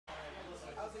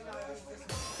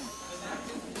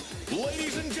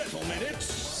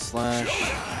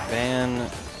Slash ban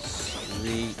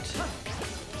street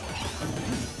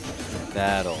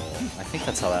battle. I think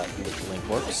that's how that link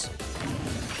works.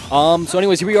 So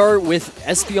anyways, here we are with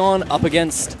Espeon up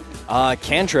against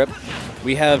Kantrip.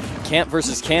 We have Camp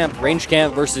versus Camp, range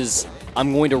Camp versus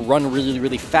I'm going to run really,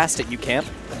 really fast at you Camp.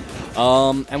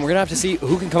 And we're going to have to see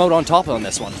who can come out on top on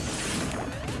this one.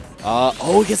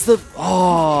 Oh, he gets the...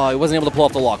 Oh, he wasn't able to pull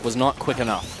off the lock. Was not quick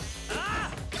enough.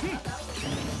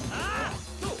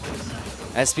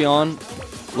 Espeon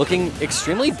looking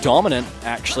extremely dominant,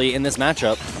 actually, in this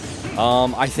matchup.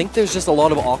 I think there's just a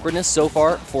lot of awkwardness so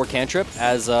far for Kantrip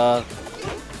as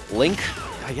Link,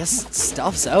 I guess,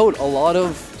 stuffs out a lot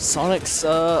of Sonic's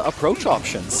approach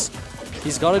options.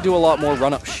 He's got to do a lot more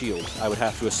run-up shield, I would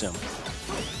have to assume.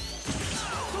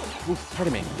 Ooh,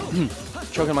 pardon me.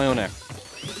 Choking my own air.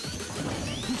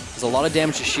 There's a lot of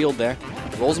damage to shield there.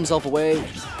 Rolls himself away.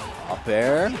 Up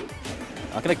air.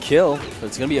 Not going to kill, but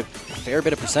it's going to be a fair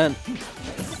bit of percent.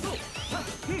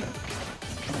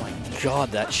 Oh my god,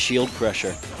 that shield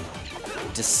pressure.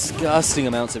 Disgusting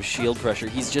amounts of shield pressure.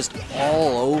 He's just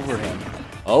all over him.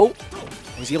 Oh,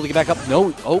 was he able to get back up?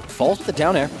 No. Oh, falls with the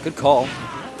down air. Good call.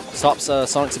 Stops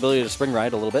Sonic's ability to spring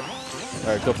ride a little bit.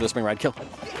 Or go for the spring ride kill.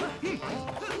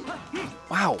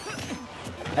 Wow.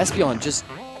 Espeon just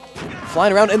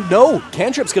flying around, and no!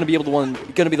 Kantrip's gonna be the one to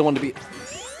be gonna be the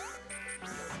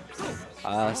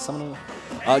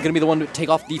one to take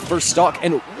off the first stock,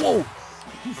 and whoa!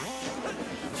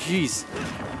 Jeez.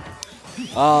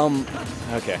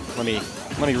 Okay, let me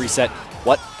reset.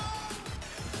 What?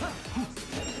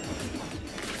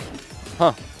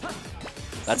 Huh.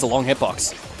 That's a long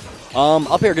hitbox.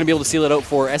 Up air gonna be able to seal it out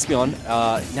for Espeon.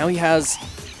 Now he has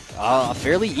a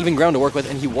fairly even ground to work with,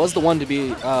 and he was the one to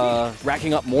be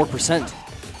racking up more percent.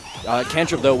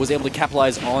 Kantrip, though, was able to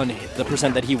capitalize on the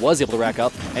percent that he was able to rack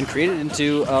up and create it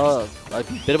into a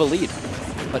bit of a lead.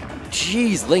 But,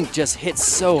 geez, Link just hits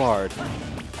so hard.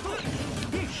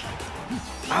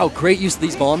 Wow, great use of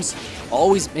these bombs.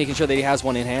 Always making sure that he has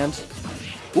one in hand.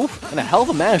 Oof, and a hell of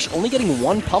a mash, only getting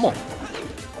one pummel.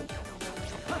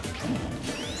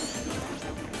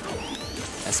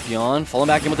 Espeon falling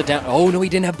back in with the down. Oh, no, he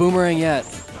didn't have Boomerang yet.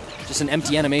 Just an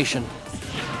empty animation.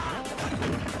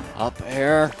 Up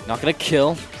air. Not going to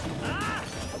kill.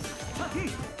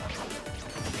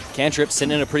 Kantrip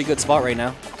sitting in a pretty good spot right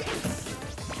now.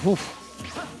 Oof.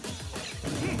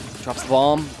 Drops the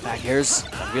bomb. Back airs.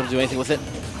 Not be able to do anything with it.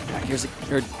 Back airs,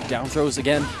 or down throws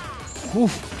again.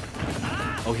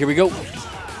 Oof. Oh, here we go.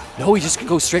 No, he just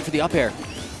goes straight for the up air.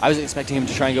 I was expecting him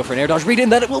to try and go for an air dodge read,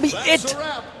 and that it will be it.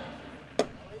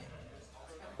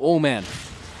 Oh, man.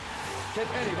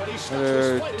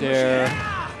 Dare.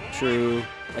 True.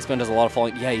 Espeon does a lot of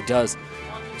falling. Yeah, he does.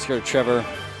 Scared of Trevor.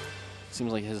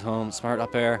 Seems like his home. Smart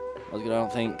up air. I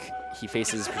don't think he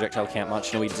faces projectile camp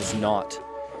much. No, he does not.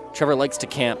 Trevor likes to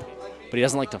camp, but he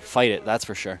doesn't like to fight it, that's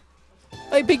for sure.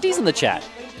 Hey, Big D's in the chat.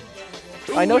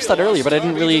 I noticed that earlier, but I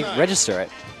didn't really register it.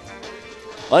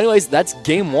 Well, anyways, that's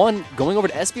game one. Going over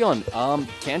to Espeon.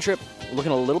 Kantrip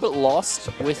looking a little bit lost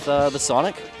with the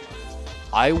Sonic.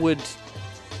 I would...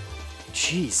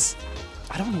 Jeez.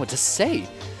 I don't know what to say.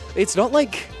 It's not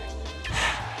like...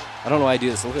 I don't know why I do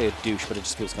this. I look like a douche, but it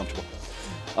just feels comfortable.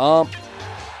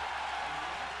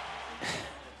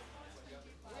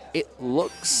 It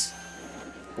looks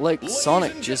like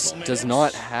Sonic just does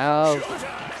not have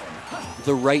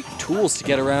the right tools to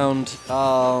get around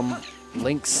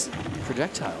Link's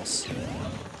projectiles.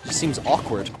 It just seems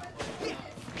awkward.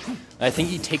 I think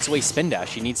he takes away Spin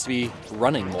Dash. He needs to be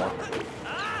running more.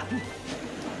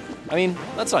 I mean,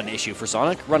 that's not an issue for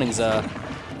Sonic. Running's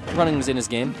in his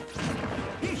game.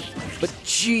 But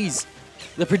jeez,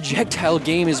 the projectile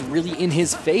game is really in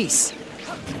his face.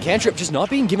 Kantrip just not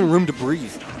being given room to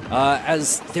breathe,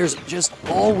 as there's just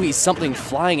always something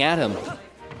flying at him.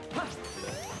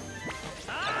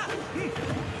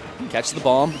 Catches the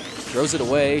bomb, throws it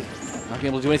away, not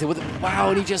being able to do anything with it. Wow,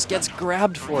 and he just gets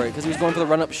grabbed for it because he was going for the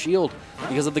run-up shield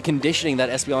because of the conditioning that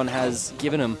Espeon has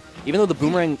given him. Even though the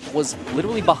Boomerang was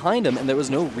literally behind him and there was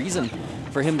no reason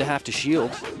for him to have to shield,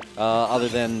 other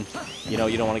than, you know,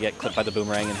 you don't want to get clipped by the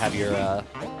Boomerang and have your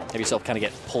have yourself kind of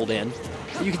get pulled in.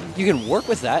 You can work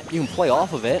with that. You can play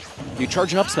off of it. You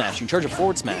charge an up smash. You can charge a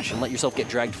forward smash and let yourself get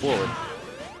dragged forward.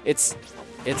 It's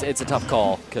a tough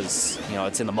call because, you know,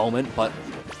 it's in the moment, but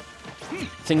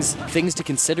things to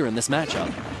consider in this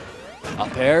matchup.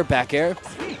 Up air, back air.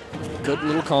 Good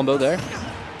little combo there.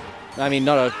 I mean,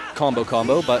 not a combo,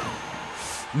 but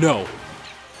no.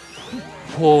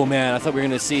 Oh, man, I thought we were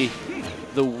going to see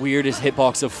the weirdest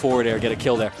hitbox of forward air get a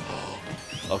kill there.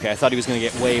 Okay, I thought he was going to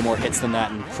get way more hits than that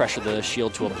and pressure the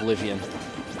shield to oblivion.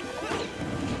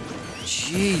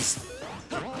 Jeez.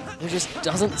 There just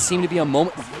doesn't seem to be a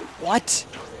moment. What?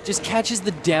 Just catches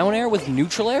the down air with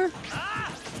neutral air?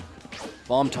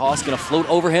 Bomb toss, gonna float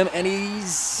over him, and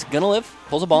he's gonna live.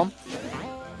 Pulls a bomb.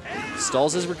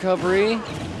 Stalls his recovery.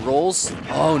 Rolls.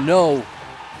 Oh no.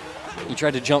 He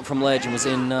tried to jump from ledge and was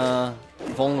in a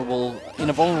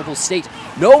vulnerable state.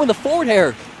 No, in the forward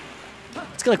air.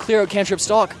 It's gonna clear out Kantrip's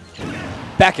stock.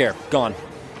 Back air, gone.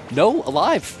 No,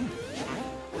 alive.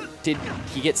 Did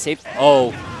he get saved?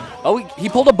 Oh. Oh, he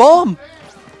pulled a bomb.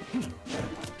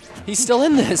 He's still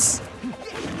in this.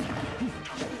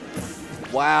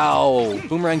 Wow.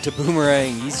 Boomerang to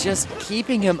boomerang. He's just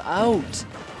keeping him out.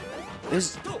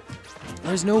 There's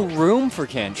no room for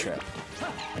Kantrip.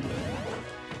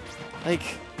 Like,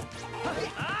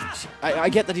 I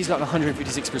get that he's got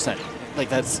 156%. Like,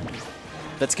 that's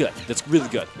good. That's really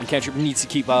good. And Kantrip needs to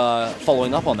keep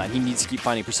following up on that. He needs to keep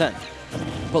finding percent.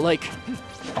 But, like,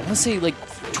 I want to say, like,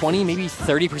 20, maybe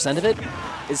 30% of it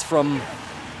is from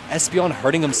Espeon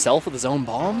hurting himself with his own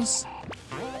bombs.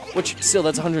 Which, still,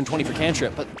 that's 120 for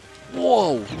Kantrip. But,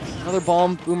 whoa. Another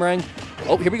bomb, boomerang.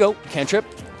 Oh, here we go. Kantrip.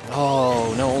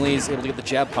 Oh, no, only he's able to get the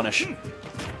jab punish.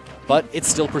 But it's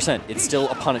still percent. It's still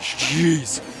a punish.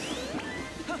 Jeez.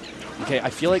 Okay, I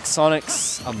feel like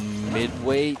Sonic's a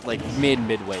midway, like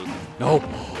midway. No.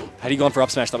 Had he gone for up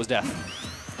smash, that was death.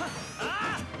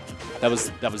 That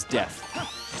was death.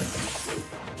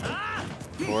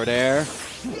 Forward air.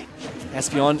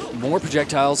 Espeon, more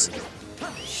projectiles.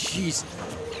 Jeez.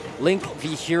 Link, the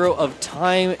hero of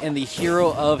time and the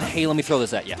hero of, hey, let me throw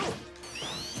this at you.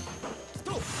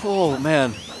 Oh,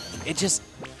 man. It just...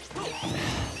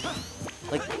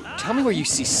 Like, tell me where you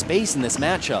see space in this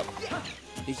matchup.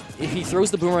 If he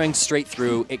throws the boomerang straight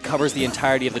through, it covers the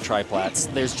entirety of the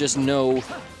triplats. There's just no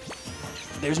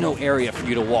area for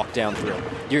you to walk down through.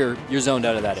 You're zoned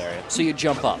out of that area. So you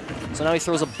jump up. So now he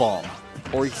throws a bomb,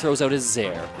 or he throws out his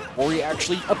Zair, or he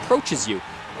actually approaches you.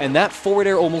 And that forward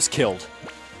air almost killed.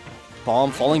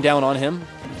 Bomb falling down on him.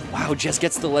 Wow, just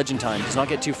gets the ledge in time. Does not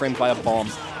get 2 framed by a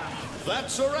bomb.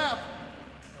 That's a wrap.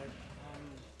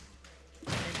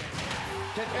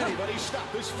 Can anybody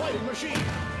stop this fighting machine?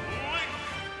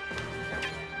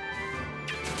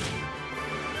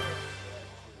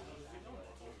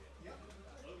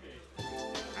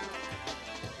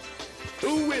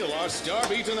 Who will our star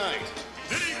be tonight?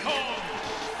 Diddy Kong!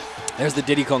 There's the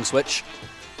Diddy Kong switch.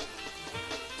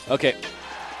 Okay.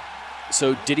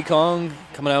 So Diddy Kong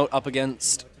coming out up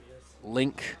against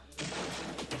Link.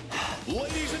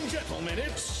 Ladies and gentlemen,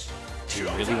 it's... Do you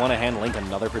really want to hand Link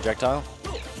another projectile?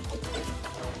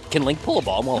 Can Link pull a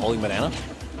bomb while holding banana?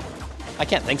 I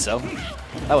can't think so.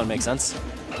 That wouldn't make sense.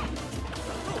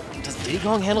 Does Diddy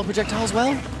Kong handle projectiles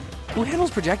well? Who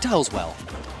handles projectiles well?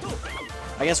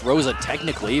 I guess Rosa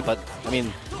technically, but I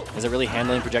mean, is it really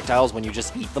handling projectiles when you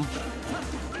just eat them?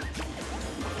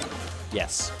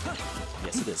 Yes.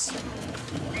 Yes, it is.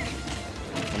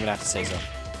 I'm gonna have to say so.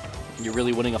 You're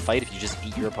really winning a fight if you just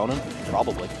eat your opponent?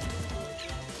 Probably.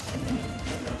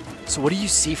 So what do you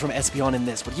see from Espeon in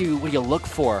this? What do you look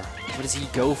for? What does he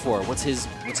go for? What's his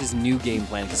new game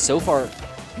plan? Because so far,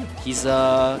 he's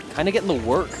kind of getting the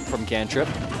work from Kantrip.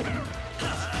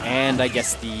 And I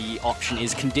guess the option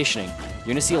is conditioning. You're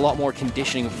gonna see a lot more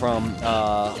conditioning from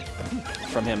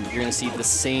him. You're gonna see the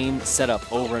same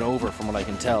setup over and over, from what I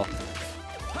can tell.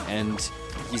 And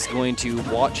he's going to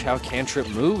watch how Kantrip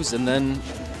moves and then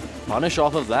punish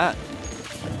off of that.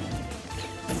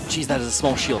 Jeez, that is a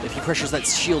small shield. If he pressures that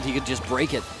shield, he could just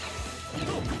break it.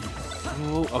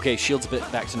 Ooh, okay, shield's a bit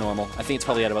back to normal. I think it's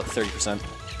probably at about 30%.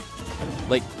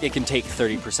 Like, it can take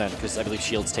 30%, because I believe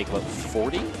shields take about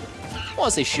 40? I want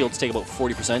to say shields take about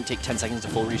 40%, take 10 seconds to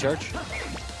full recharge.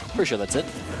 Pretty sure that's it.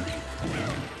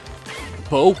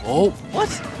 Bow? Oh,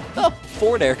 what? Oh,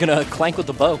 forward air, gonna clank with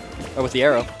the bow. Or with the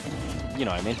arrow. You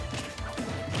know what I mean.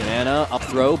 Banana, up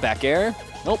throw, back air.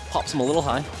 Nope, pops him a little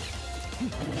high.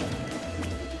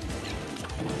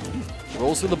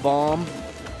 Rolls through the bomb.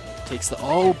 Takes the...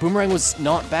 Oh, boomerang was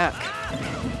not back.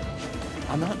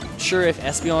 I'm not sure if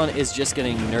Espeon is just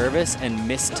getting nervous and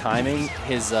mistiming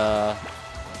his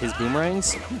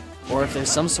boomerangs, or if there's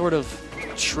some sort of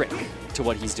trick to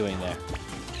what he's doing there.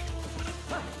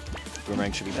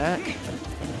 Boomerang should be back.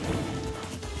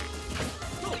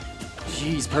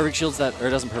 Jeez, perfect shields that... Or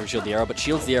doesn't perfect shield the arrow, but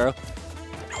shields the arrow.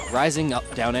 Rising up,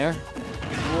 down air.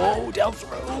 Whoa, down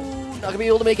throw. Not going to be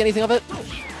able to make anything of it.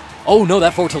 Oh no,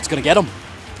 that forward tilt's going to get him.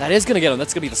 That is going to get him.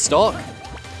 That's going to be the stock.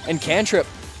 And Kantrip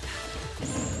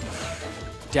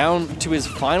down to his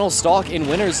final stock in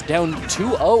winners, down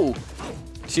 2-0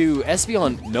 to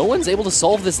Espeon. No one's able to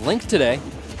solve this Link today.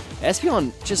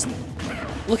 Espeon just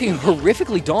looking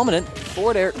horrifically dominant.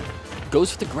 Forward air.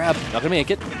 goes for the grab. Not gonna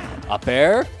make it. Up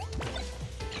air.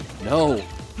 No.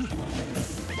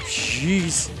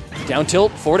 Jeez. Down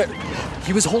tilt, forward air.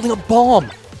 He was holding a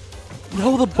bomb.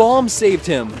 No, the bomb saved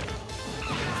him.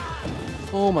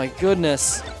 Oh my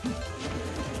goodness.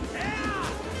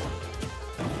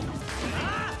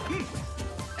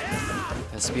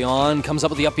 Espeon comes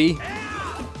up with the up B.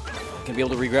 Gonna be able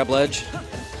to re-grab ledge.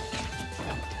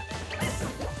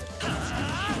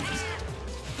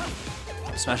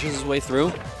 Smashes his way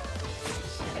through.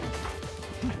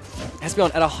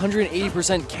 Espeon at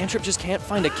 180%. Kantrip just can't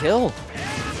find a kill.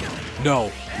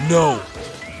 No. No.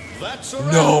 That's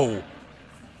No.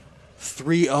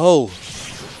 3-0.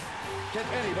 Can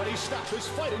anybody stop this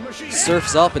fighting machine?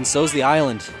 Surf's up and so's the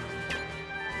island.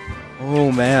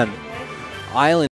 Oh man. Island.